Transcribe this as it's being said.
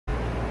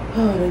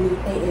Oh, they need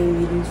AA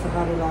meetings for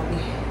Hobby Lobby.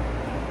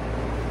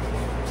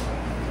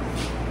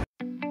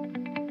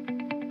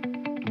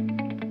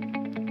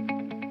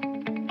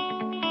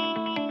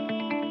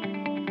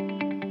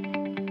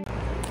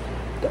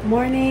 Good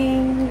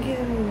morning.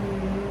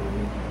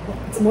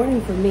 It's morning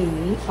for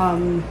me.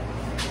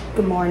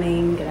 Good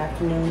morning, good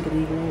afternoon, good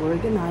evening, or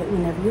good night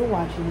whenever you're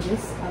watching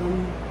this.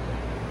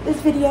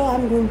 This video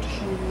I'm going to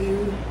show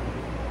you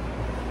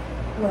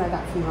what I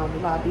got from Hobby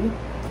Lobby.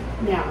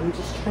 Now I'm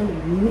just trying to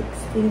mix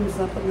things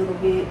up a little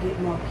bit, get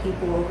more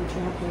people over to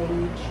my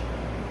page,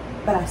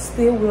 but I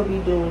still will be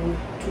doing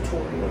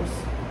tutorials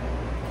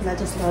because I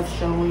just love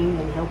showing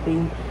and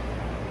helping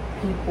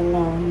people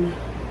on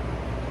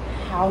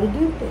how to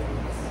do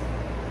things.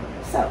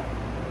 So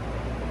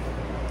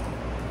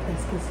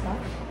let's get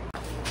started.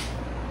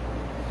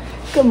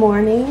 Good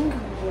morning.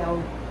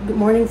 Well, good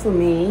morning for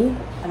me.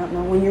 I don't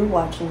know when you're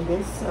watching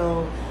this,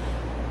 so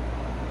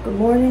good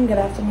morning, good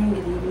afternoon,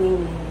 good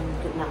evening,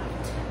 and good night.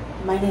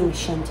 My name is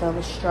Chantel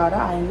Estrada.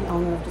 I am the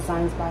owner of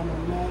Designs by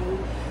Monet.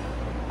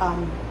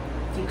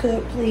 If you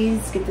could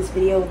please give this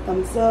video a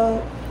thumbs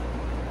up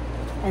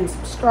and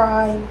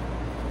subscribe,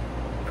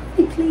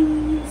 pretty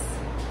please.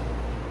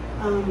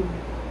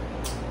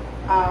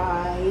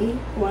 I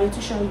wanted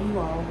to show you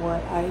all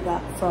what I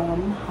got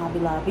from Hobby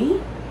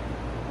Lobby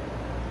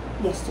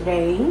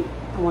yesterday.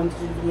 I wanted to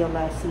do the video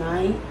last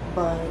night,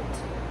 but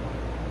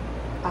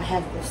I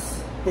have this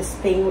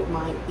thing with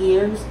my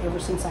ears. Ever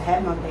since I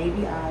had my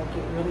baby, I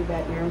get really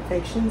bad ear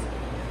infections,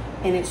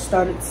 and it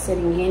started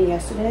setting in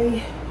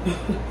yesterday.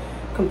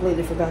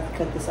 Completely forgot to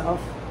cut this off.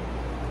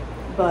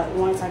 But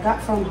once I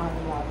got from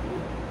Hobby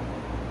Lobby,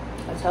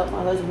 I told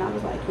my husband, I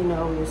was like, you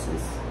know, this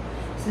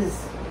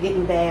is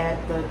getting bad.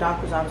 The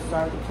doctor's office is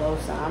already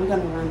closed, so I'm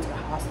gonna run to the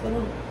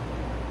hospital.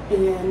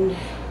 And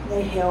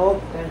they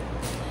helped.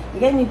 They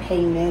gave me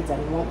pain meds. I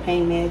didn't want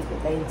pain meds,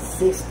 but they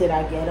insisted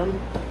I get them.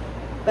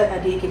 But I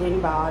did get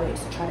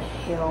antibiotics to try to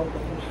help,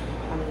 and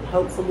I mean,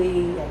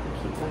 hopefully I can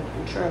keep under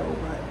control.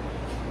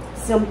 But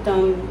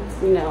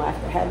symptoms, you know,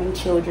 after having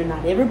children,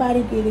 not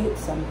everybody get it.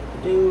 Some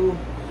people do.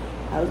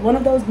 I was one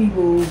of those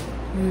people.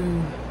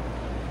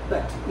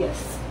 But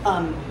yes,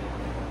 I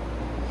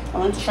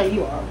wanted to show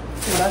you all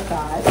what I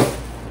got.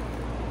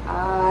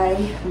 I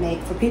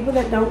make, for people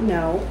that don't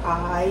know,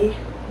 I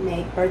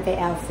make birthday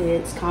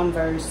outfits,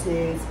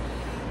 Converses,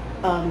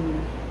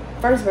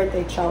 first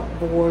birthday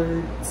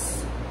chalkboards.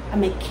 I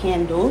make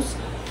candles,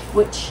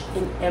 which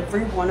in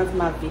every one of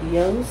my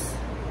videos,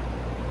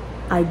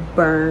 I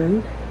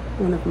burn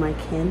one of my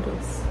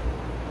candles.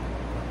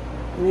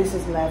 And this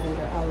is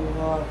lavender. I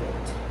love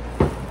it.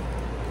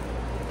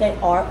 They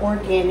are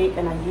organic,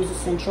 and I use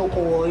essential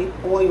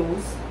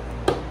oils.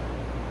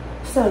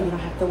 So you don't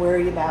have to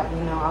worry about,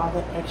 you know, all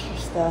the extra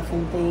stuff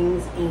and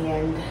things.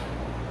 And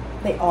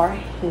they are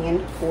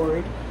hand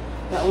poured.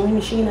 The only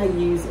machine I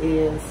use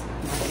is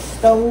my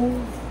stove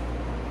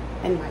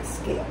and my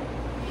scale.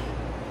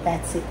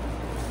 That's it.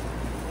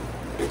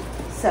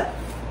 So,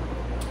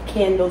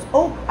 candles.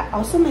 Oh, I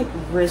also make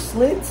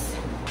wristlets.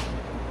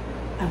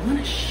 I want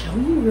to show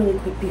you really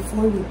quick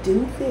before we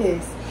do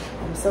this.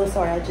 I'm so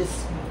sorry. I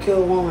just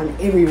go on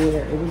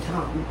everywhere every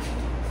time.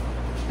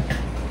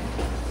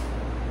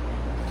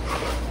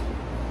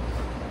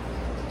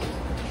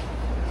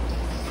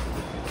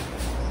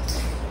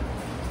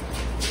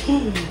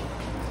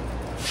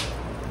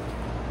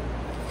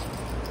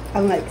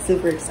 I'm like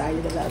super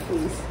excited about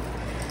these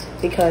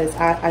because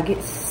I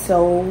get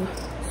so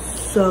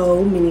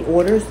many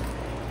orders,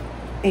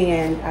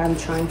 and I'm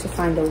trying to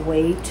find a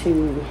way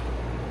to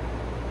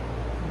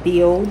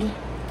build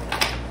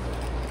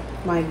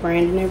my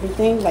brand and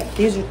everything. Like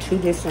these are two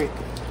different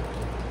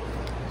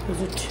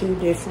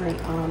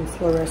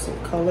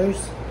fluorescent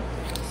colors.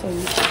 So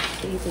you can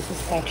see this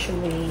is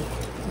actually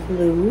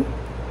blue,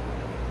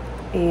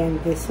 and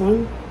this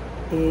one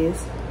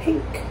is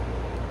pink.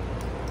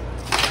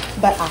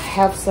 But I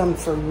have some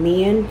for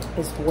men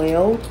as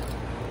well.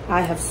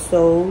 I have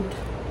sold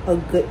a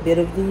good bit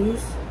of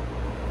these.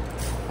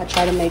 I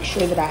try to make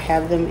sure that I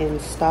have them in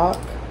stock.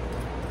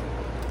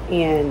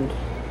 And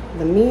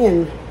the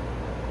men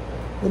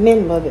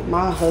love it.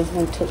 My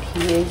husband took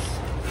his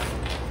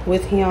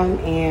with him,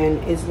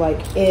 and it's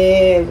like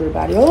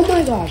everybody, oh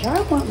my gosh,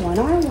 I want one,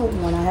 I want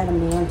one. I had a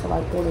man to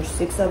like order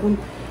 6 of them,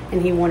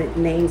 and he wanted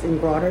names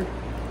embroidered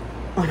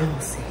on all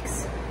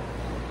 6.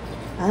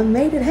 I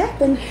made it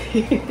happen.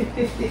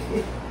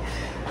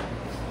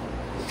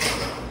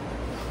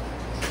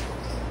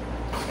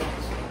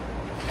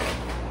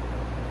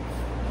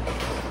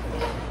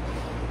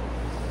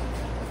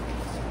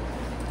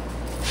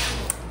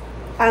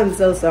 I'm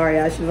so sorry.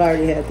 I should have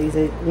already had these.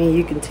 I mean,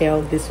 you can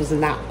tell this was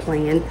not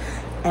planned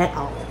at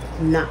all.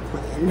 Not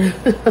planned.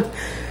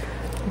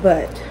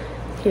 But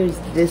here's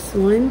this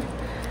one.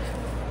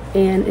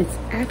 And it's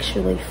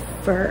actually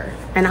fur.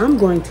 And I'm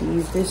going to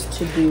use this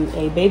to do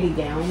a baby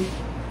gown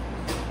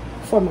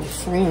for my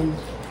friend.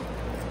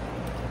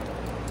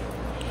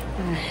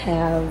 I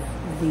have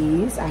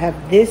these. I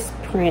have this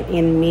print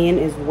in men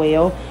as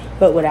well,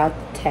 but without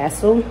the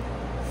tassel.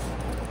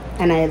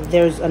 And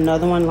there's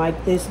another one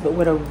like this, but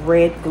with a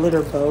red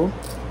glitter bow.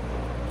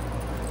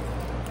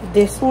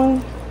 This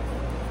one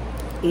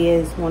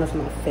is one of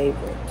my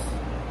favorites.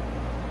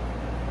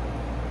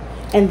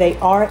 And they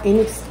are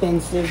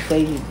inexpensive.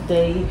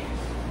 They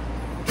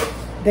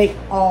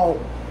all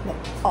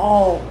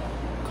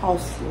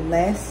cost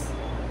less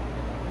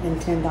than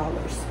 $10.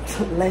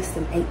 Less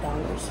than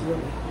 $8,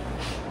 really.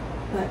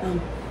 But,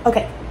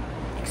 okay.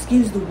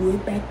 Excuse the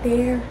wood back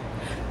there.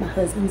 My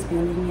husband's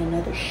building me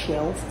another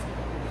shelf.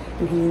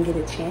 And he didn't get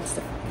a chance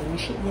to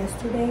finish it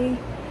yesterday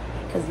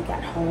because he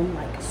got home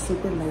like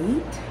super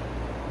late.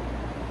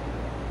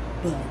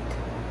 But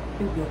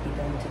it will be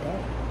done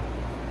today.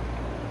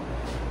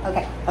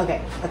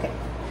 Okay.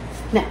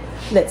 Now,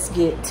 let's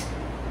get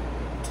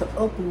to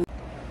opening.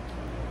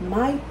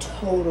 My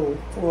total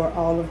for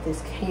all of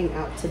this came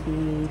out to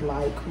be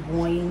like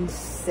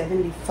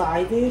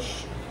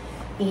 $175-ish.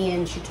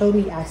 And she told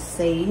me I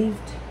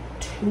saved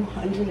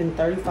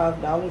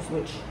 $235,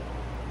 which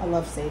I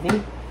love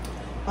saving.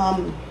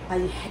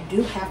 I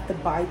do have to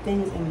buy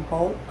things in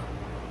bulk,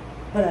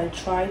 but I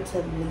try to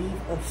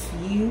leave a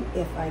few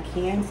if I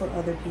can for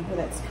other people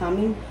that's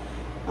coming.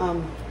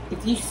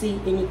 If you see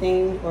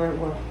anything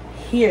or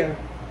hear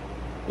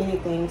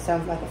anything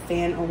sounds like a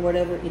fan or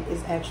whatever, it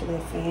is actually a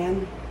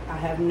fan. I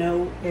have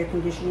no air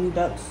conditioning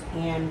ducts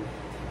in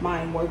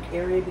my work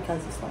area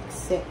because it's like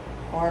set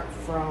apart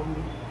from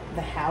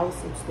the house.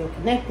 It's still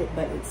connected,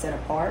 but it's set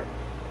apart.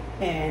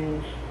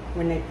 And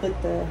when they put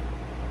the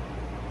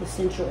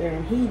central air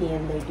and heat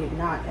in, they did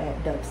not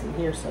add ducts in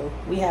here, so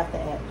we have to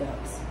add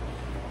ducts.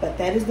 But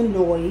that is the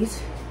noise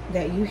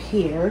that you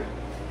hear.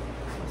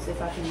 Let's see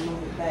if I can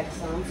move it back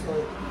some so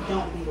it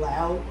don't be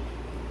loud.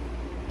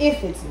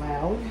 If it's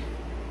loud.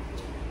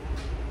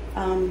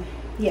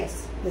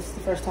 Yes, this is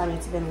the first time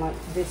it's been like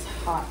this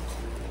hot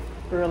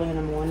early in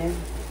the morning,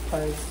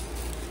 because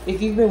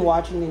if you've been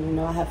watching, then you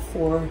know I have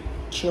 4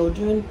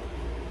 children,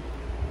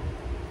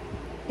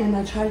 and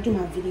I try to do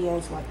my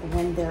videos like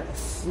when they're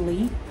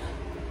asleep,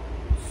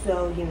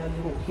 so you know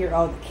you won't hear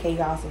all the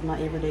chaos of my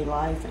everyday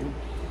life. And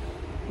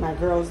my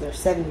girls, they're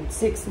 7 and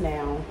 6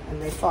 now,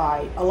 and they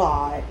fight a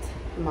lot.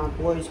 My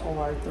boys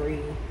are 3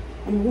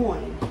 and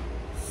 1,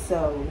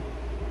 so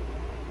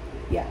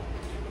yeah.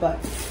 But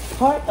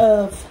part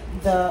of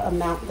the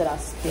amount that I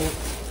spent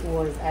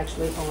was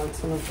actually on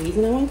some of these,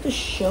 and I wanted to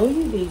show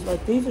you these.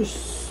 Like, these are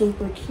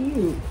super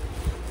cute.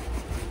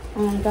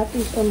 And I got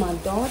these from my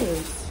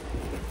daughters.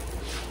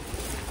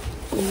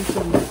 You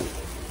can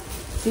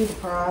see the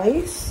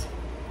price.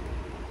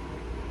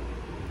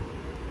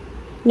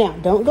 Now,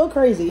 don't go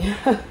crazy.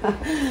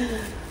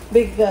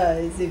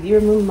 Because if you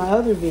remember my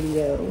other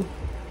video,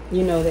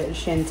 you know that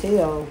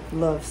Chantel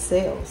loves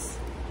sales.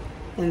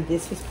 And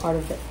this was part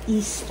of the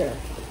Easter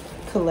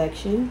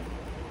collection,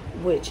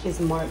 which is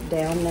marked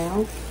down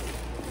now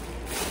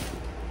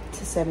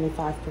to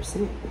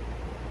 75%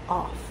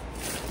 off.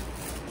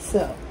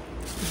 So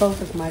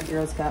both of my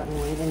girls got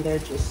one, and they're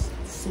just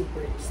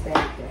super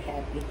ecstatic. They're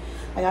happy.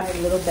 I got a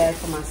little bag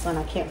for my son.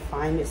 I can't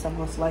find it, so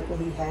most likely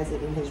he has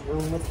it in his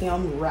room with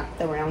him,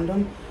 wrapped around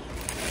him.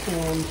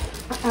 And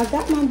I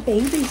got my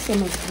baby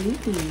some of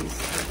these.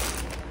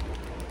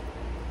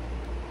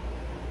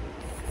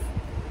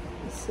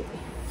 Let's see.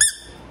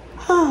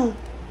 Huh.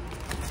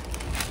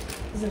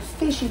 There's a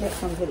fishy that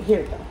comes with it.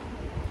 Here we go.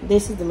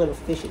 This is the little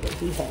fishy that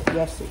he had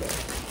yesterday.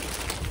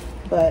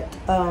 But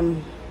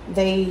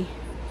they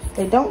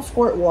don't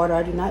squirt water.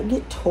 I do not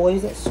get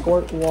toys that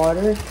squirt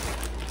water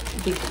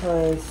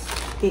because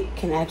it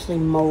can actually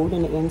mold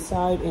in the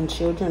inside, and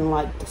children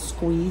like to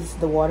squeeze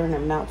the water in their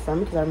mouth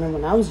from it. Because I remember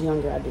when I was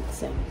younger, I did the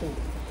same thing.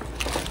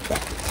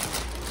 But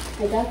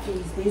I got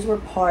these. These were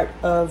part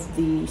of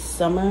the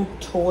summer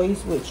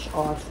toys, which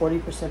are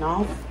 40%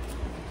 off.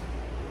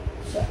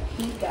 So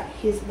he got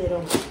his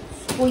little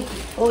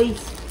squeaky toys.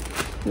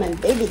 My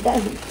baby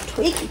got his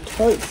squeaky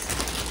toys.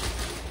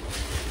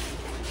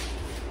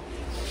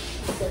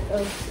 Set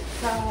those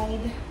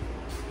aside.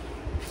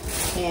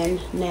 And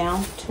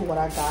now to what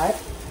I got.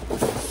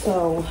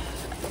 So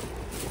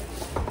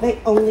they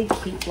only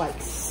keep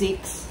like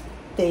 6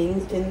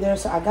 things in there.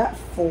 So I got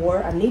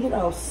 4. I needed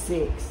all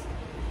 6.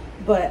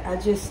 But I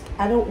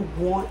don't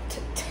want to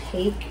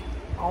take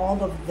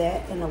all of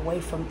that and away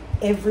from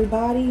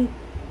everybody,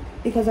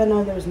 because I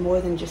know there's more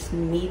than just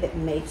me that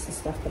makes the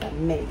stuff that I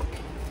make.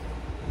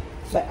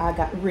 But I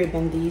got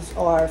ribbon. These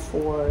are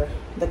for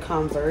the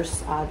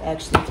Converse. I've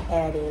actually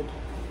added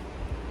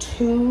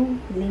 2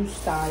 new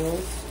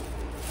styles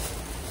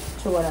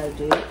to what I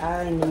did.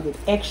 I needed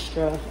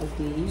extra of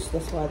these.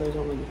 That's why there's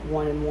only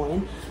 1 and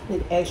 1. I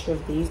need extra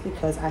of these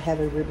because I have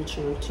a ribbon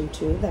trim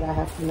tutu that I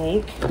have to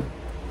make.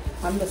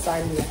 I'm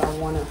deciding if I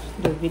want to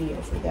do a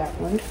video for that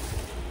one.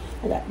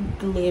 I got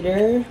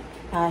glitter.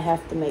 I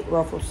have to make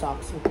ruffle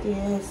socks with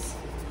this.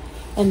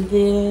 And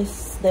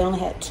this, they only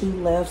had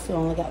 2 left, so I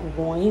only got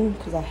 1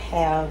 because I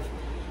have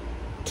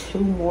 2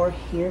 more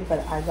here. But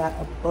I got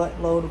a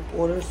buttload of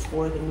orders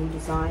for the new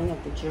design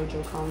of the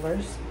JoJo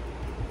Converse.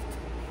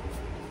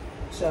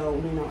 So,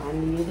 you know, I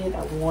needed it.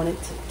 I wanted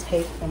to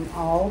take them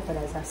all, but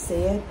as I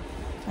said,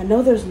 I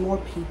know there's more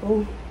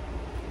people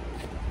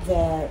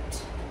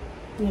that,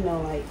 you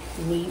know, like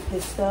need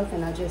this stuff,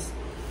 and I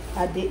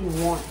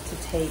didn't want to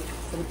take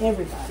from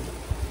everybody.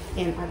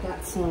 And I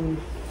got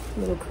some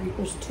little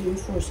creepers too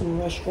for some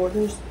rush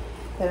orders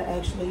that I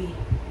actually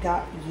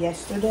got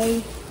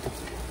yesterday.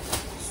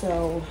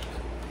 So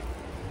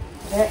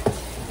that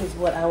is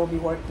what I will be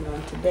working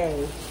on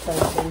today,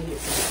 because then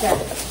it's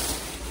Saturday.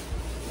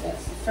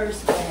 That's the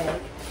first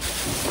bag.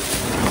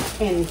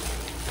 And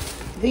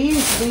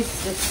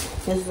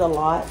this is a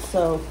lot,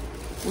 so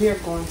we are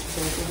going to go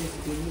through this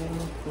video.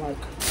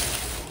 Like,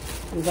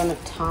 I'm gonna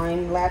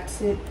time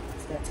lapse it.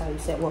 That's how you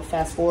say it. Well,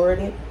 fast forward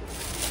it.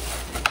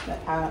 But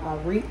I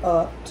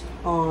re-upped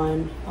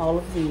on all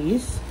of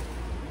these,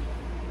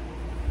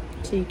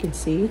 so you can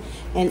see,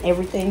 and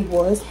everything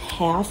was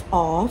half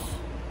off.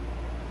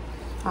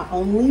 I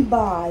only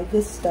buy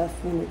this stuff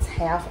when it's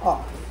half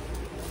off,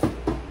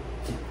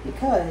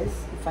 because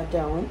if I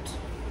don't,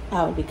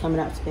 I would be coming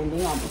out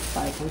spending almost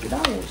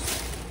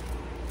 $500.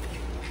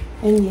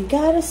 And you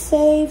gotta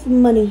save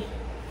money.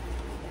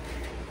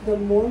 The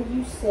more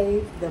you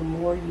save, the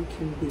more you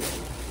can build.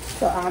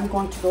 So I'm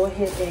going to go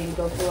ahead and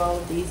go through all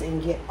of these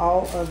and get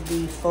all of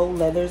the faux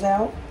leathers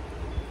out.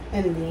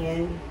 And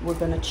then we're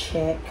gonna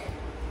check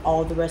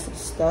all the rest of the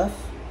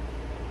stuff.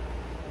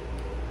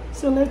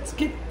 So let's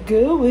get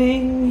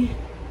going.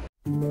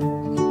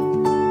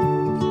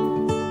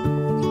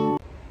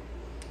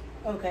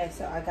 Okay,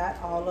 so I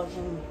got all of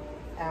them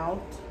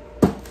out.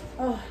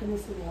 Oh, and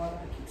this is water.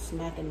 I keep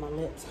smacking my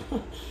lips.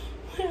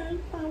 Where's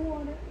my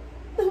water?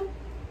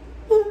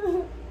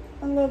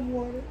 I love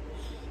water.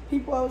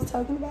 People always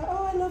talking about,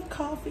 oh, I love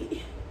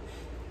coffee.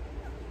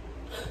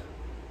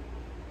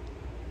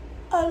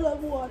 I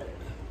love water.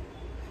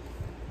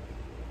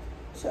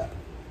 So,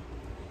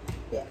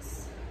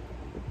 yes.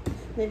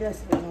 Maybe that's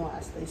the reason why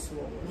I stay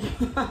swollen.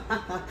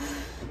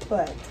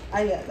 But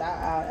I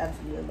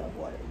absolutely love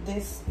water.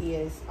 This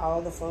is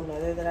all the faux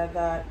leather that I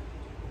got.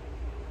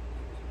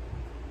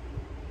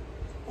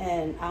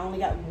 And I only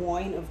got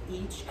one of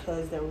each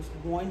because there was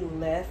one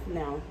left.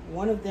 Now,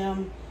 one of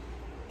them,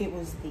 it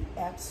was the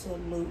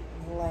absolute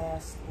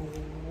last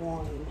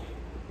one.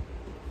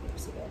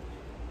 See that?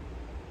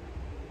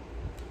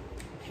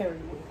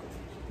 Periwinkle.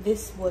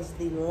 This was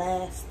the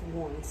last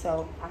one.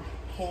 So I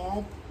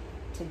had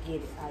to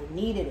get it. I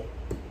needed it.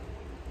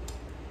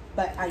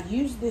 But I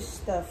use this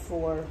stuff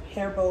for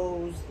hair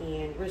bows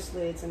and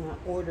wristlets, and I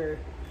order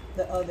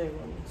the other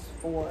ones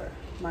for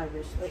my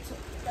wristlets. So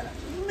I gotta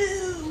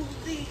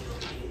move these.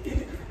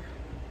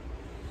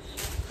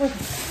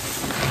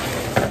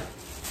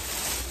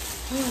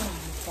 Oh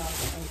my gosh,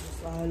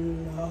 I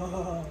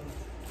love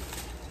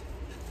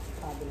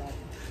Hobby Lobby.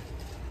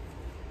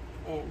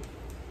 And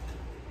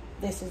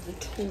this is the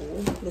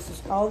tool. This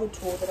is all the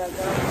tool that I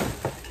got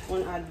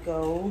when I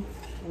go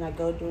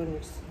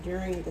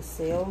during the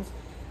sales.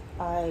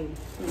 I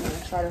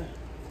try to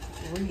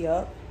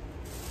re-up,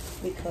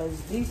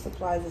 because these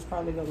supplies is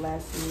probably gonna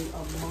last me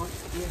a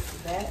month,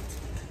 if that,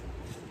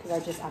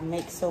 because I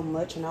make so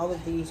much, and all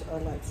of these are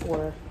like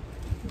for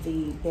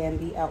the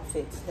Bambi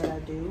outfits that I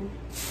do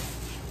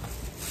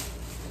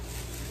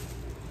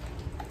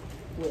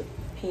with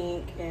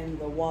pink and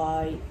the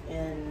white.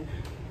 And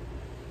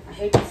I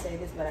hate to say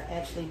this, but I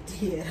actually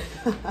did.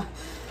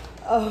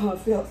 Oh, I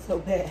felt so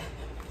bad.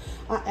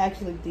 I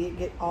actually did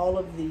get all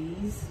of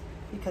these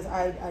because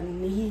I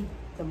need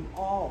them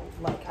all.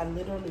 Like, I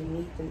literally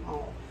need them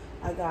all.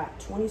 I got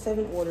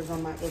 27 orders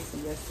on my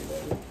Etsy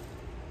yesterday,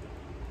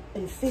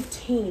 and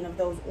 15 of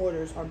those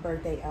orders are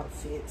birthday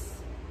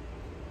outfits,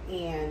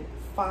 and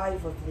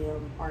 5 of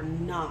them are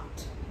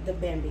not the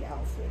Bambi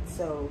outfit.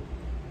 So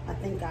I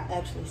think I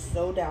actually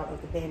sold out of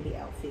the Bambi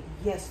outfit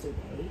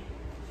yesterday,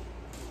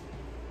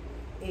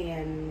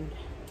 and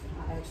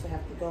I actually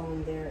have to go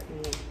in there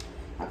and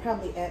I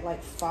probably add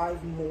like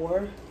 5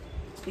 more,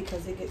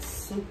 because it gets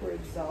super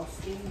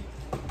exhausting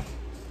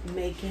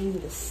making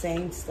the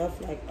same stuff.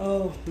 Like,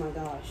 oh my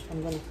gosh,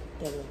 I'm gonna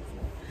dead on the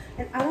floor.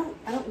 And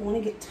I don't want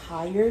to get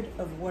tired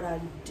of what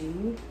I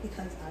do,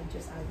 because I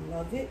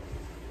love it.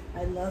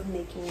 I love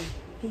making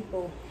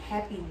people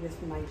happy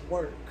with my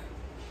work.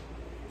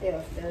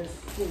 If there's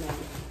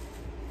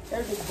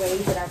there's a way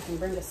that I can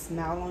bring a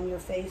smile on your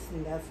face,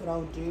 and that's what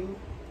I'll do.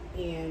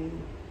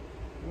 And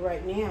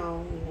right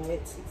now,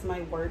 it's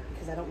my work,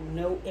 because I don't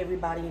know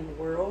everybody in the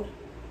world.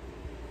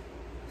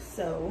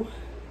 So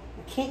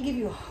I can't give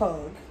you a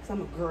hug, because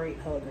I'm a great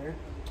hugger.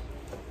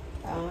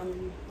 I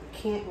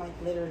can't like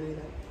literally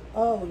like,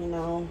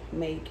 oh,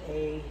 make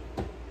a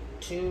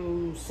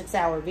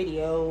 6-hour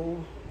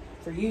video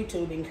for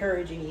YouTube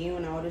encouraging you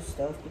and all this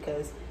stuff,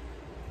 because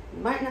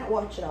you might not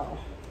watch it all.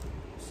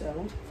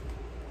 So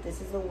this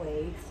is a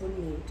way for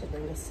me to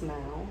bring a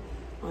smile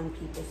on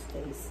people's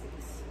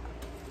faces.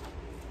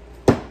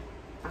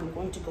 I'm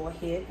going to go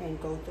ahead and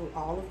go through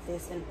all of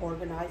this and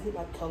organize it,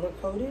 like color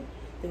coded.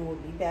 Then we'll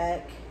be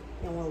back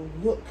and we'll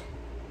look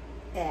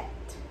at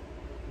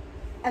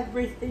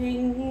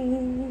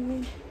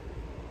everything.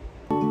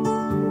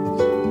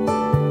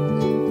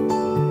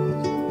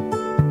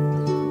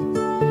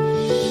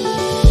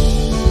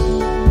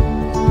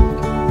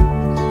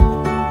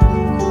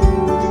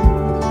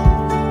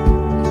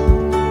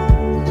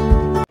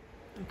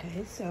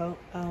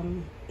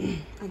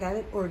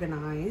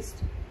 organized.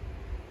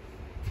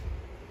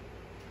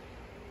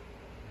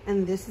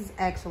 And this is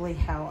actually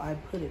how I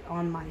put it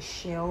on my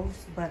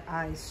shelves, but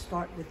I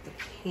start with the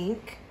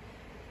pink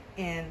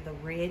and the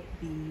red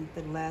be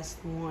the last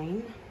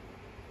one.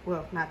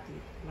 Well, not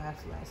the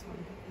last one,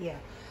 but yeah.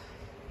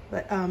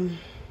 But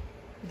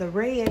the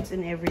reds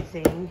and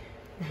everything,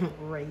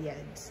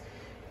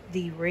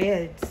 the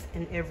reds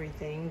and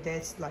everything,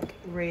 that's like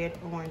red,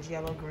 orange,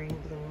 yellow, green,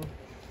 blue,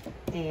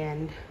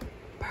 and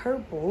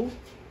purple,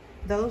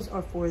 those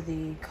are for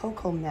the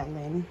Coco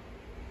Melon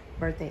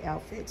birthday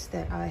outfits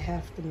that I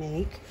have to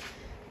make.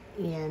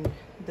 And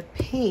the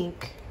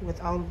pink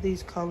with all of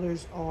these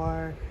colors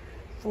are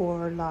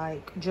for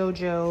like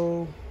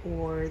JoJo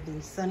or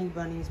the Sunny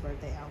Bunny's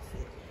birthday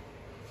outfit.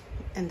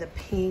 And the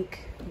pink,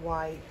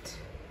 white,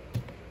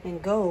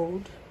 and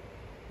gold,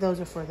 those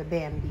are for the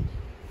Bambi.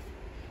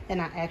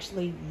 And I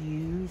actually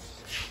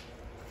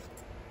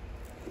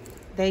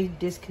they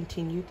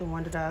discontinued the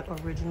one that I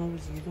originally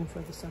was using for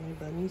the Sunny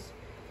Bunnies.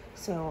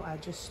 So I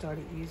just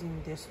started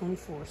using this one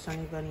for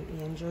Sunny Bunny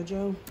and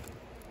JoJo.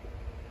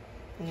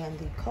 And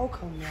the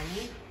Coco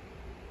Melon,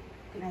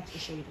 I can actually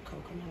show you the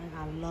Coco Melon.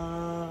 I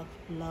love,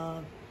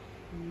 love,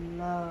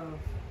 love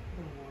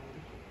the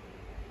one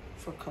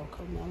for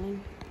Coco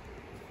Melon.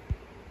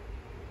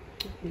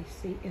 Let me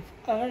see if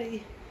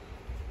I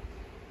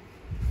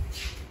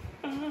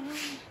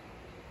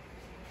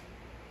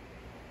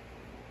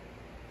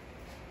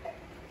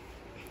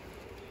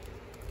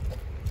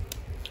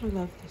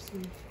love this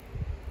one.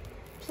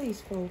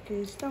 Please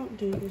focus. Don't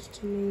do this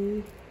to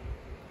me.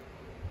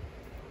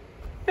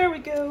 There we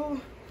go.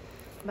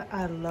 But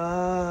I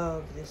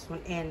love this one.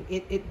 And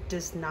it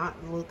does not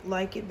look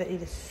like it, but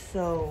it is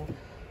so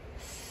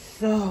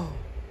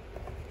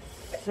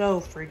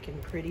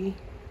freaking pretty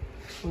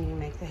when you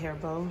make the hair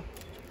bow.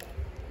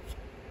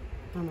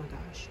 Oh my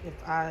gosh.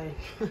 If I,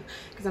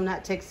 because I'm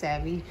not tech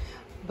savvy,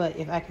 but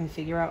if I can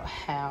figure out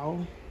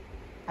how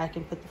I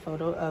can put the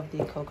photo of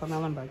the Coco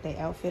Melon birthday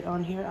outfit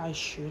on here, I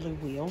surely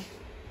will,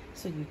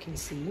 so you can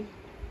see.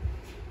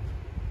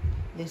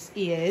 This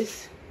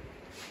is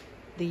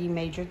the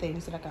major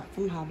things that I got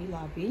from Hobby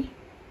Lobby.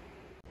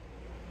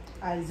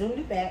 I zoomed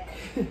it back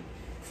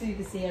so you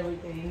can see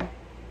everything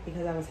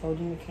because I was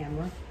holding the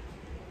camera.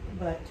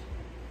 But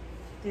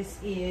this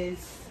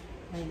is,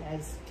 and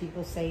as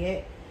people say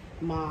it,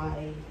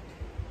 my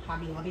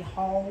Hobby Lobby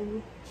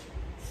haul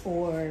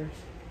for,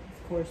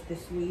 of course,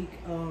 this week.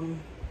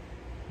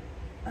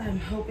 I'm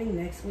hoping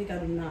next week I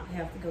do not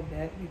have to go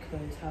back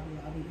because Hobby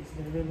Lobby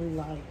is literally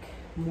like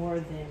more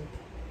than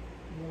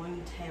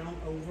one town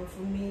over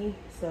from me.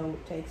 So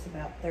it takes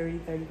about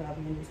 30-35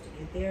 minutes to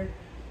get there.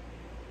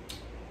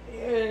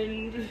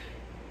 And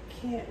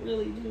can't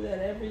really do that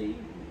every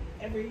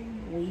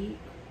week.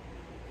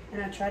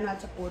 And I try not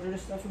to order the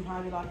stuff from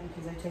Hobby Lobby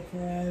because they take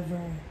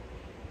forever.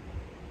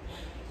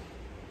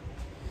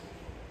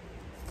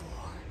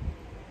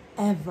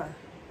 Forever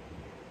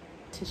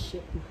to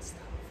ship my stuff.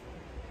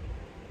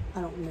 I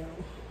don't know.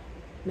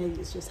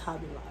 Maybe it's just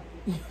Hobby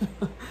Lobby.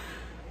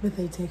 But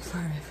they take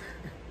forever.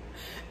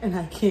 And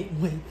I can't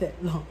wait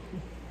that long.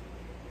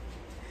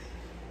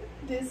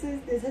 This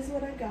is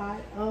what I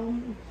got.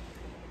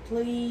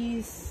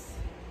 Please,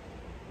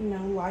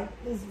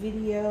 like this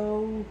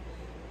video.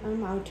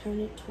 I'll turn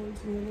it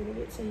towards me a little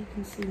bit so you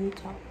can see me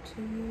talk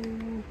to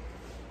you.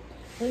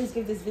 Please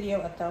give this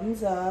video a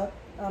thumbs up.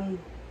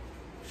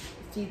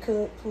 If you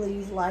could,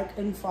 please like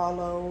and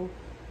follow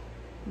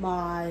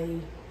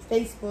my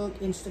Facebook,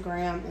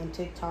 Instagram, and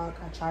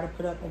TikTok. I try to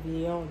put up a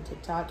video on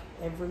TikTok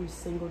every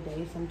single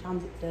day.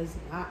 Sometimes it does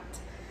not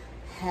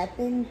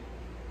happen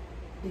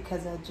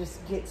because I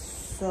just get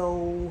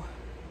so...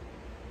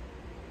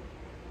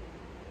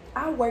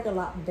 I work a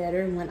lot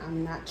better when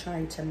I'm not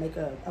trying to make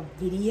a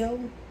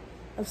video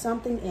of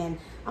something. And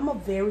I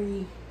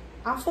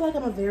feel like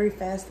I'm a very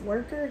fast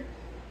worker,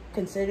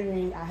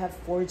 considering I have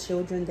 4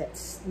 children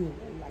that's,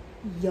 like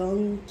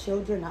young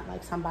children, not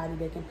like somebody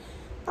that can,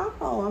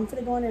 oh, I'm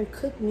gonna go in there and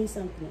cook me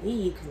something to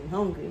eat because I'm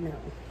hungry. No.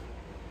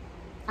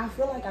 I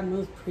feel like I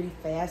move pretty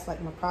fast.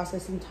 Like my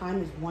processing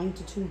time is 1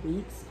 to 2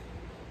 weeks.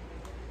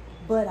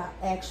 But I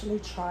actually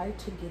try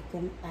to get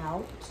them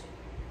out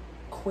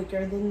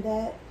quicker than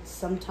that.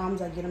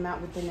 Sometimes I get them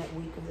out within that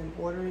week of them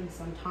ordering.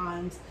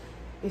 Sometimes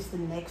it's the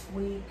next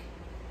week.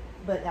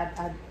 But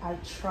I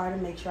try to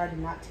make sure I do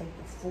not take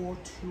the full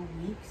 2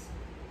 weeks.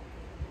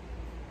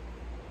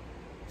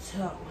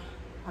 So,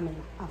 I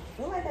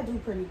feel like I do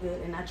pretty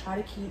good, and I try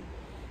to keep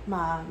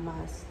my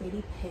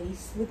steady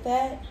pace with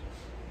that.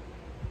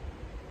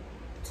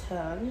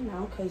 To,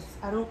 because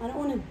I don't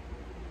want to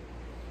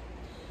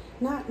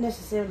not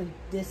necessarily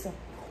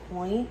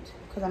disappoint,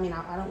 because I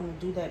don't want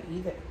to do that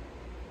either.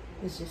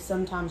 It's just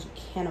sometimes you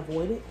can't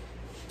avoid it.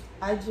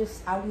 I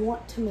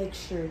want to make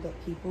sure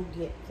that people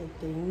get the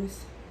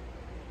things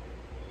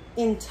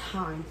in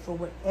time for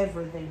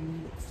whatever they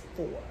need it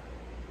for.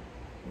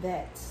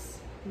 That's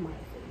my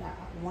thing.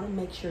 I want to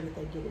make sure that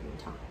they get it in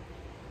time.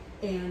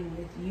 And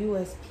with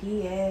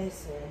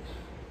USPS and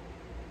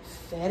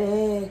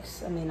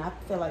FedEx. I mean, I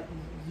feel like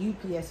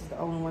UPS is the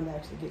only one that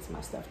actually gets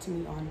my stuff to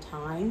me on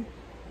time.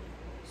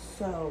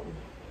 So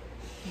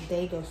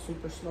they go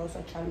super slow, so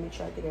I try to make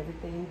sure I get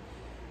everything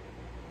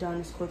done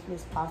as quickly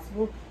as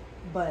possible.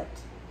 But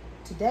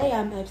today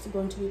I'm actually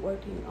going to be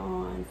working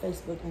on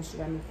Facebook,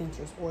 Instagram, and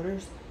Pinterest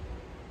orders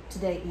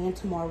today and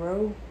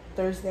tomorrow.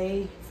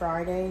 Thursday,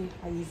 Friday,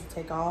 I usually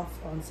take off.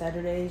 On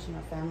Saturdays, you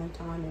know, family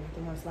time,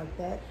 everything else like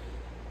that.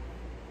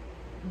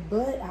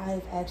 But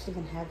I've actually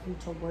been having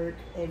to work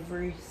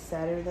every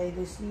Saturday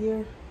this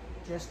year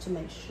just to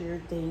make sure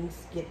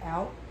things get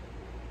out.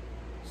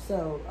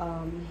 So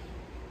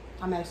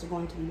I'm actually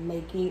going to be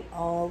making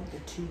all the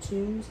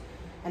tutus,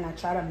 and I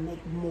try to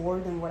make more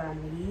than what I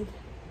need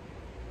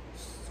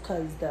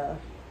because the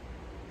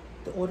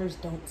orders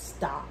don't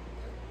stop.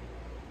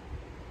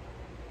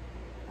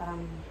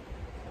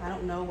 I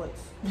don't know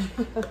what's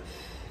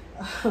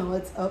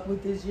up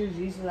with this year.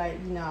 Usually, like,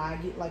 you know, I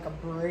get like a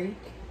break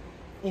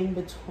in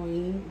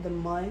between the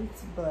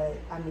months, but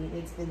I mean,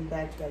 it's been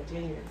back to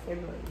January,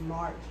 February,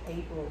 March,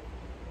 April,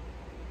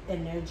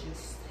 and they're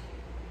just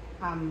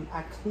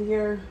I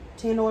clear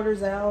 10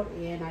 orders out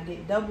and I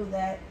get double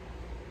that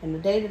in the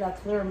day that I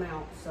clear them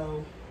out.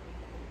 So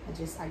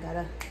I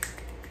gotta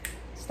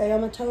stay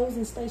on my toes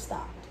and stay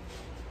stocked.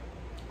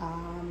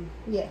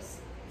 Yes,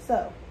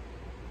 so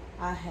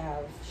I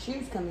have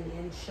shoes coming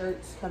in,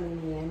 shirts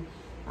coming in.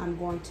 I'm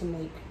going to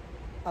make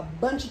a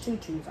bunch of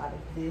tutus out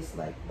of this,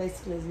 like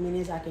basically as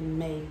many as I can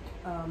make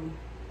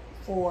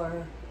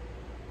for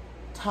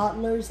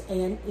toddlers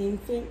and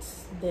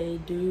infants. They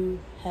do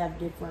have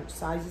different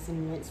sizes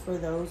and lengths for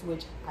those,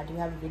 which I do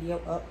have a video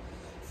up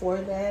for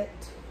that.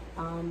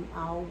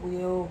 I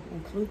will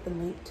include the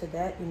link to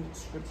that in the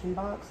description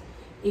box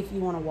if you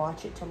want to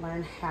watch it to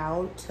learn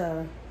how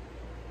to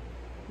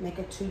make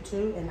a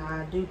tutu. And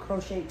I do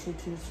crochet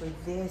tutus for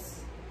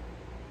this,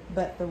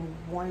 but the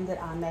one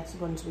that I'm actually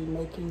going to be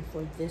making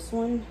for this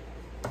one,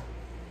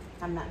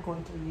 I'm not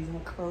going to be using a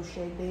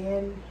crochet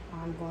band.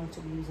 I'm going to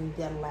be using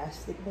the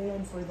elastic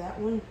band for that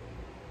one.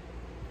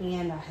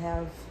 And I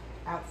have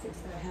outfits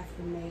that I have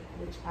to make,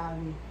 which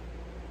I'm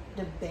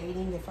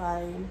debating if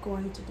I am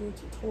going to do a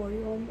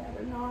tutorial on that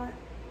or not.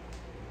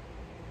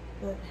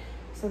 But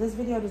so this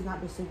video does not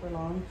be super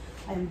long.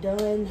 I'm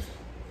done.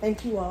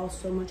 Thank you all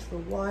so much for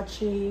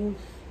watching.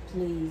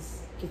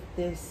 Please give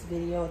this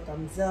video a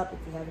thumbs up. If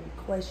you have any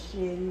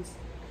questions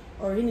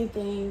or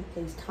anything,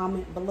 please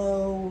comment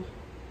below.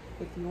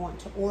 If you want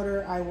to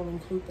order, I will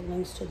include the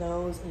links to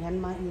those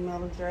and my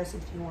email address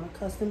if you want a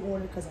custom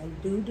order, because I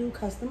do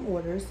custom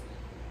orders.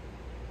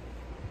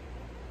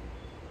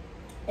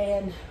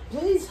 And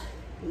please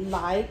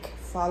like,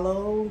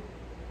 follow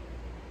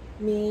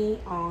me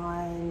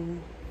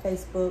on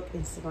Facebook,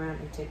 Instagram,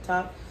 and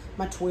TikTok.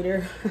 My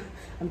Twitter,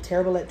 I'm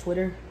terrible at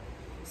Twitter,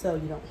 so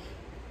you don't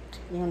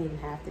even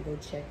have to go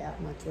check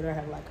out my Twitter. I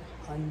have like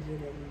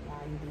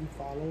 190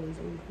 followers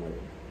on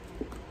Twitter.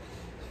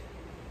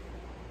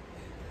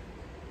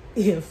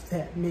 If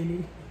that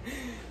many.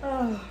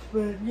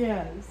 But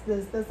yeah,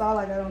 that's all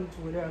I got on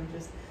Twitter.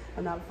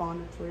 I'm not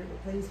fond of Twitter,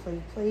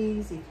 but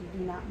please, if you do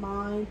not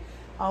mind,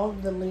 all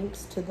of the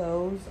links to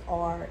those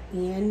are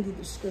in the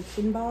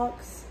description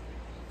box.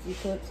 If you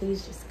could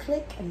please just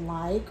click and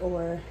like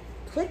or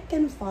click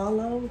and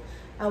follow,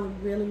 I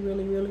would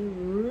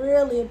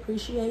really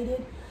appreciate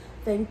it.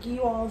 Thank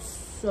you all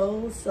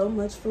so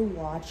much for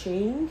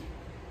watching.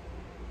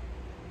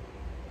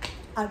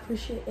 I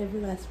appreciate every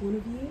last one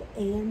of you,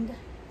 and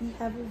you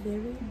have a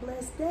very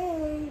blessed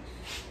day.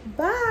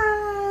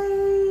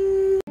 Bye.